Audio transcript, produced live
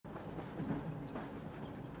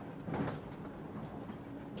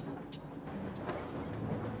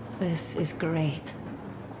This is great.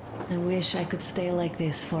 I wish I could stay like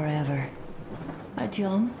this forever.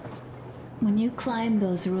 Artyom, when you climbed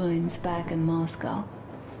those ruins back in Moscow,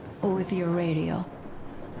 with your radio,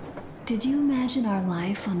 did you imagine our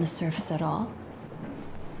life on the surface at all?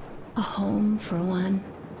 A home, for one.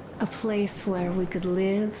 A place where we could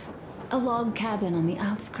live. A log cabin on the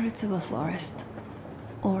outskirts of a forest.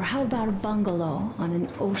 Or how about a bungalow on an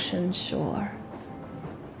ocean shore?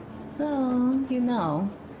 Well, you know,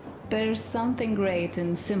 there's something great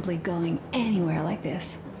in simply going anywhere like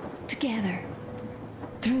this. Together.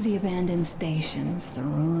 Through the abandoned stations, the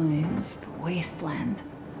ruins, the wasteland.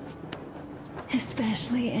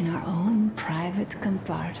 Especially in our own private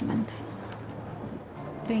compartment.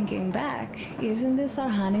 Thinking back, isn't this our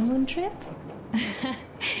honeymoon trip?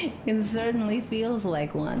 It certainly feels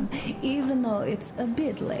like one, even though it's a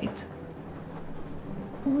bit late.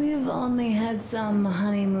 We've only had some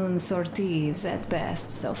honeymoon sorties at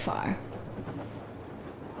best so far.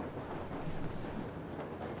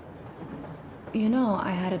 You know,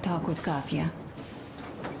 I had a talk with Katya.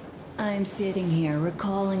 I'm sitting here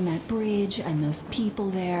recalling that bridge and those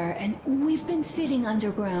people there, and we've been sitting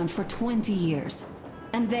underground for 20 years.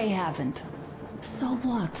 And they haven't. So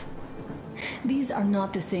what? These are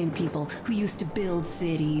not the same people who used to build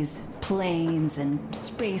cities, planes, and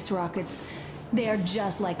space rockets. They are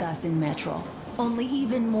just like us in Metro, only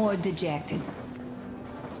even more dejected.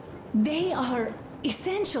 They are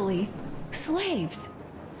essentially slaves.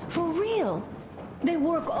 For real. They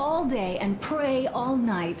work all day and pray all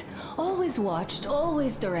night, always watched,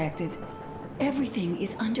 always directed. Everything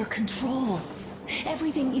is under control.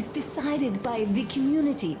 Everything is decided by the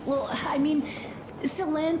community. Well, I mean,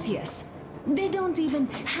 Silantius. They don't even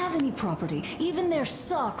have any property. Even their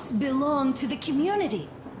socks belong to the community.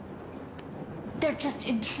 They're just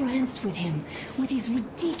entranced with him, with these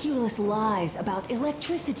ridiculous lies about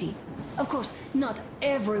electricity. Of course, not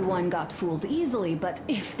everyone got fooled easily, but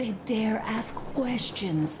if they dare ask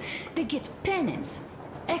questions, they get penance.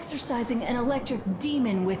 Exorcising an electric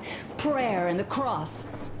demon with prayer and the cross.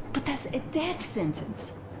 But that's a death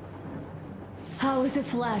sentence. How is a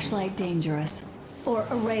flashlight dangerous? Or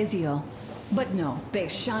a radio? But no, they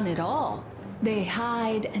shun it all. They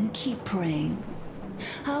hide and keep praying.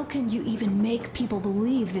 How can you even make people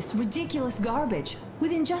believe this ridiculous garbage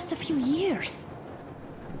within just a few years?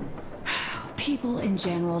 People in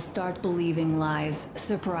general start believing lies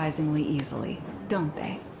surprisingly easily, don't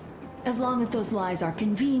they? As long as those lies are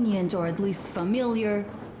convenient or at least familiar.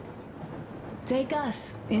 Take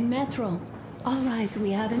us, in Metro. Alright,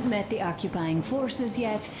 we haven't met the occupying forces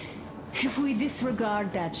yet. If we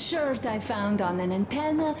disregard that shirt I found on an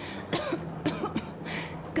antenna...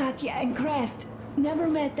 Katya and Crest, never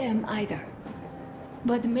met them either.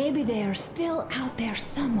 But maybe they are still out there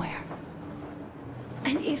somewhere.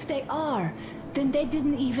 And if they are, then they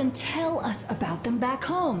didn't even tell us about them back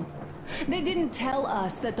home. They didn't tell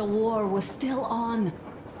us that the war was still on.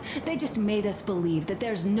 They just made us believe that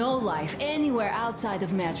there's no life anywhere outside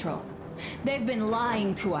of Metro. They've been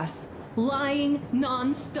lying to us. Lying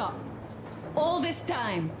non-stop. All this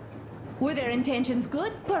time. Were their intentions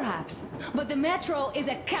good? Perhaps. But the Metro is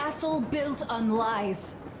a castle built on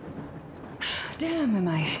lies. Damn, am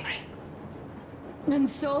I angry. And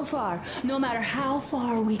so far, no matter how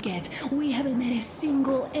far we get, we haven't met a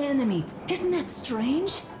single enemy. Isn't that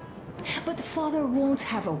strange? But Father won't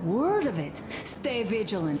have a word of it. Stay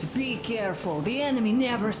vigilant, be careful, the enemy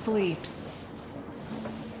never sleeps.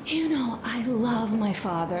 You know, I love my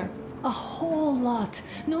father. A whole lot,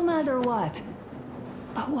 no matter what.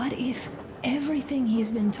 But what if everything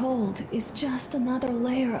he's been told is just another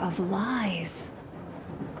layer of lies?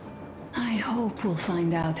 I hope we'll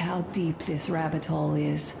find out how deep this rabbit hole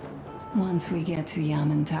is once we get to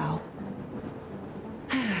Yamantau.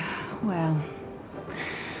 Well,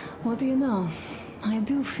 what do you know? I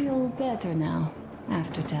do feel better now,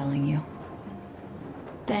 after telling you.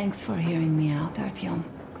 Thanks for hearing me out, Artyom.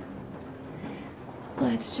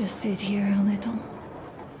 Let's just sit here a little.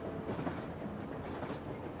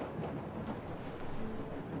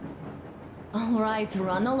 All right,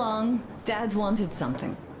 run along. Dad wanted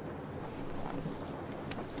something.